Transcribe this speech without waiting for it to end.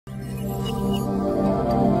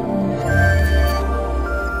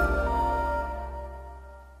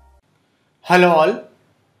Hello all.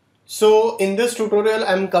 So in this tutorial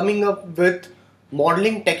I'm coming up with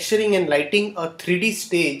modeling, texturing and lighting a 3D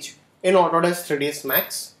stage in Autodesk 3ds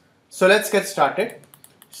Max. So let's get started.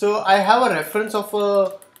 So I have a reference of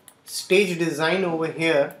a stage design over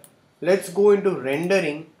here. Let's go into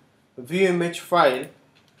rendering, view image file,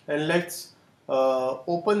 and let's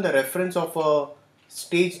open the reference of a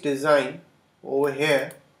stage design over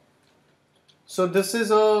here. So this is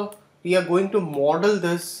we are going to model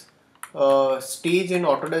this stage in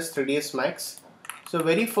Autodesk 3ds Max. So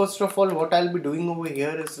very first of all, what I'll be doing over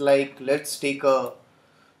here is like, let's take a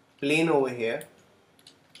plane over here.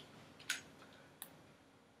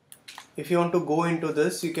 If you want to go into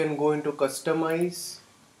this, you can go into customize,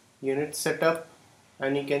 unit setup,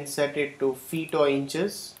 and you can set it to feet or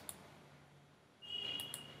inches.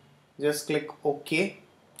 Just click OK.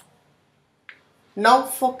 Now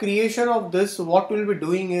for creation of this, what we'll be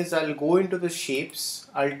doing is I'll go into the shapes,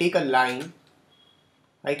 I'll take a line.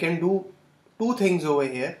 I can do two things over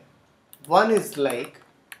here. One is like,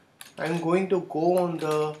 I'm going to go on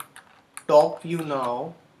the top view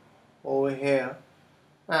now over here,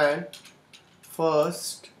 and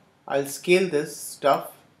first I'll scale this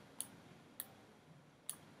stuff.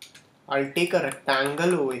 I'll take a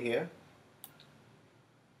rectangle over here.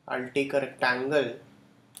 I'll take a rectangle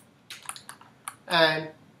and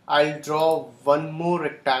I'll draw one more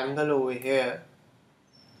rectangle over here,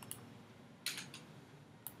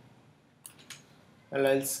 and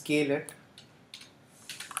I'll scale it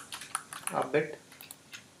a bit.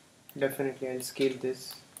 Definitely I'll scale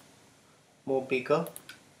this more bigger.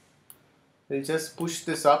 We'll just push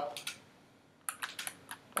this up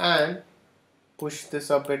and push this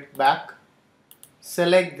a bit back.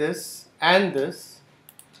 Select this and this.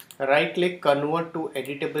 Right click, convert to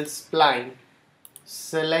editable spline.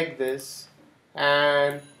 Select this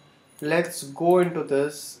and let's go into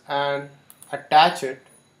this and attach it.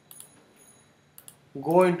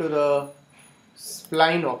 Go into the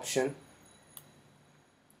spline option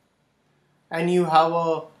and you have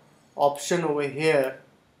a option over here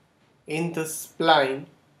in the spline.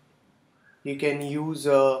 You can use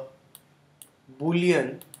a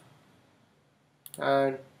boolean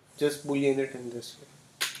and just boolean it in this way.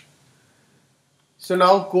 So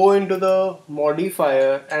now go into the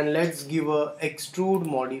modifier and let's give a extrude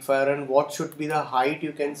modifier, and what should be the height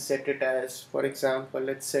you can set it as. For example,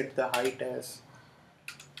 let's set the height as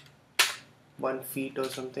 1 feet or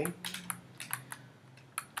something,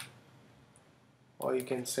 or you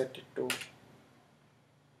can set it to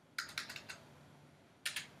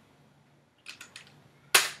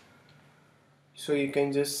so you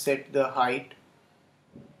can just set the height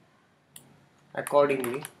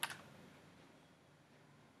accordingly.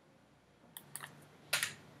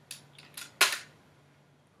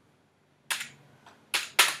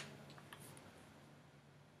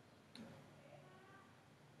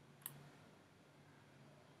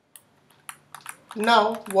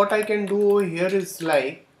 Now what I can do over here is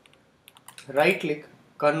like right click,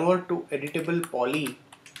 convert to editable poly.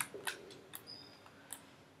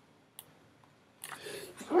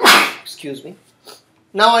 Excuse me.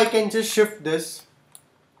 Now I can just shift this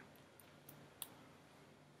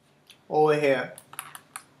over here.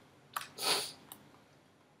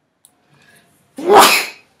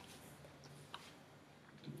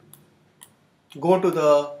 Go to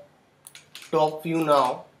the top view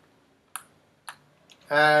now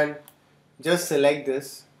and just select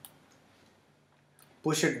this,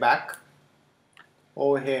 push it back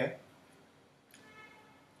over here.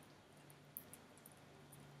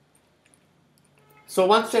 So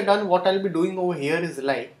once they're done, what I'll be doing over here is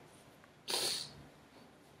like,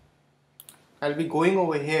 I'll be going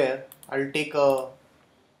over here, I'll take a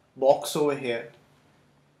box over here,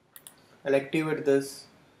 I'll activate this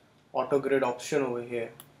auto grid option over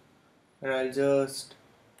here, and I'll just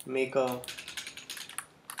make a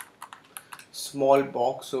small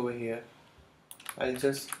box over here. I'll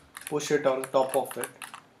just push it on top of it.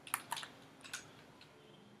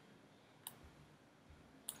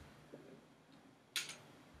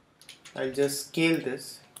 I'll just scale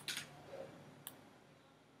this.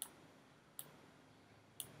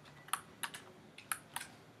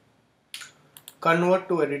 Convert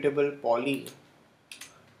to editable poly.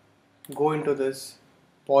 Go into this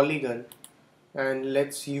polygon and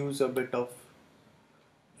let's use a bit of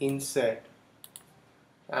inset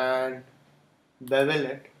and bevel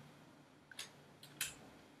it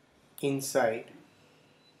inside.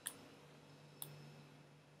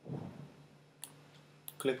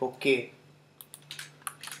 Click OK.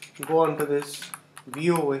 Go on to this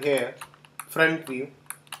view over here, front view.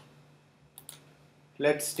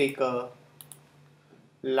 Let's take a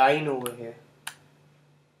line over here.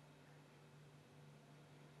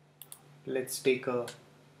 Let's take a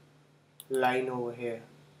line over here.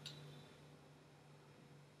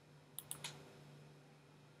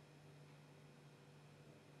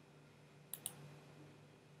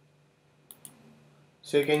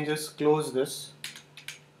 So you can just close this,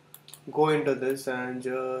 go into this and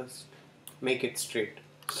just make it straight.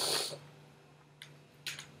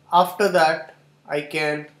 After that, I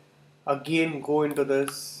can again go into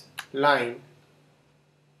this line,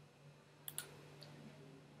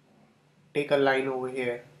 take a line over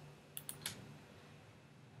here,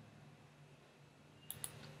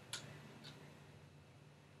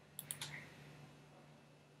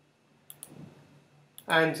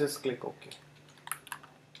 and just click OK.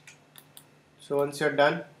 So once you're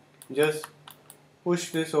done, just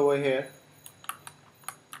push this over here.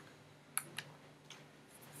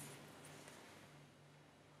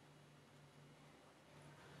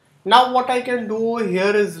 Now what I can do over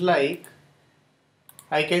here is like,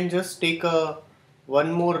 I can just take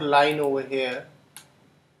one more line over here.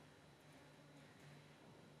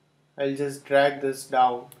 I'll just drag this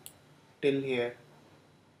down till here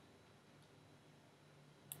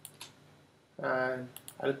and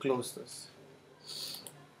I'll close this.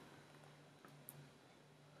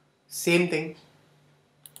 Same thing,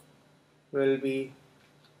 will be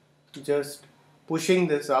just pushing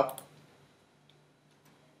this up,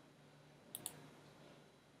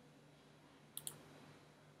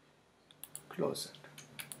 close it.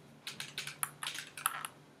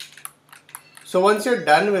 So once you're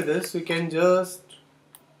done with this, you can just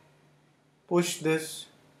push this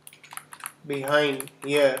behind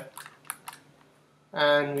here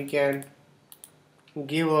and we can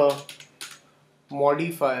give a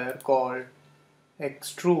modifier called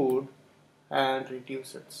Extrude and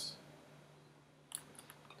reduce this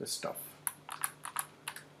stuff.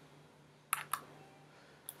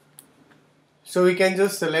 So we can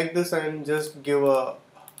just select this and just give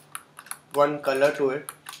one color to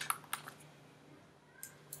it.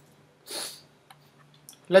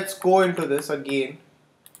 Let's go into this again.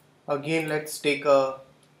 Again, let's take a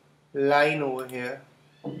line over here.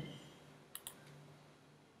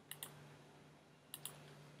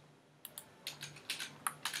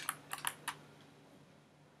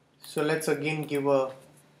 So let's again give a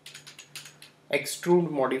Extrude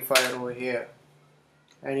Modifier over here,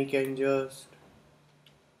 and you can just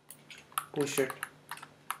push it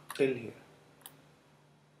till here.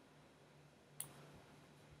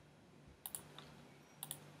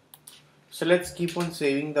 So let's keep on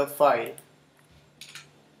saving the file.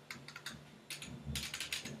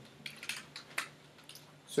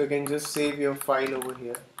 So you can just save your file over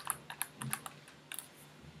here.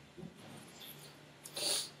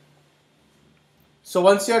 So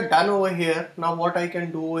once you're done over here, now what I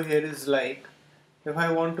can do over here is like, if I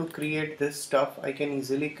want to create this stuff, I can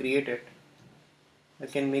easily create it. I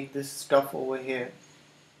can make this stuff over here.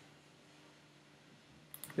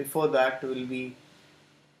 Before that will be,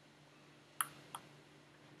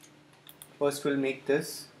 first we'll make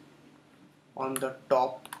this on the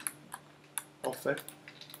top of it.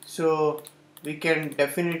 So we can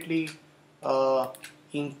definitely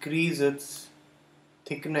increase its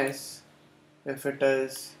thickness if it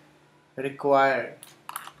is required.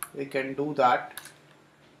 We can do that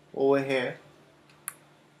over here.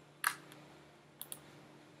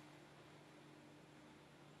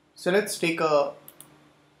 So let's take a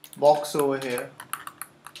box over here,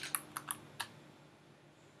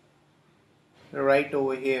 right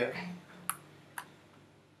over here.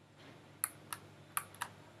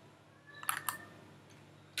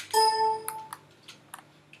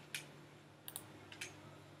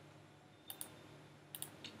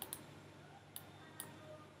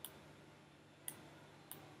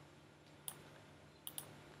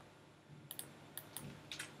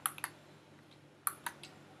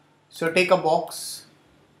 So take a box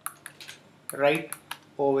right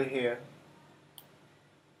over here.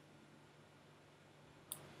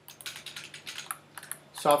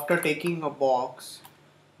 So after taking a box,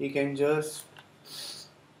 you can just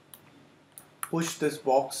push this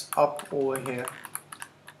box up over here.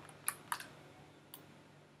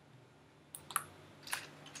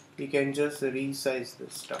 You can just resize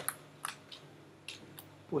this stuff.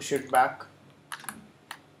 Push it back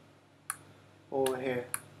over here.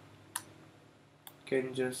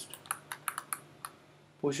 Can just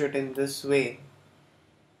push it in this way.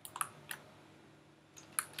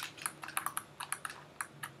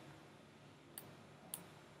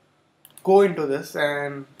 Go into this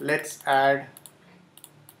and let's add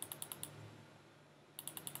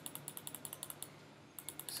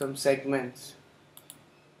some segments.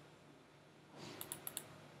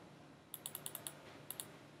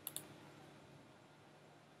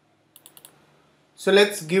 So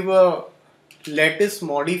let's give a lattice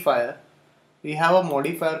modifier. We have a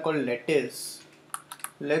modifier called lattice.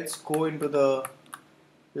 Let's go into the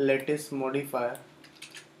lattice modifier.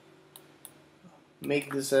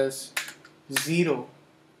 Make this as 0.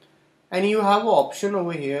 And you have an option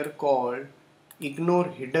over here called ignore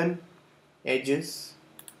hidden edges.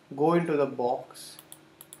 Go into the box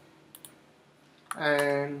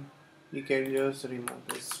and you can just remove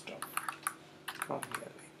this stuff from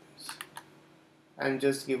here like this and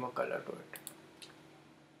just give a color to it.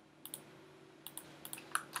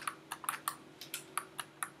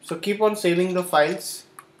 So keep on saving the files.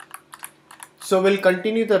 So we'll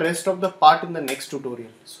continue the rest of the part in the next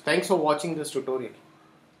tutorial. So thanks for watching this tutorial.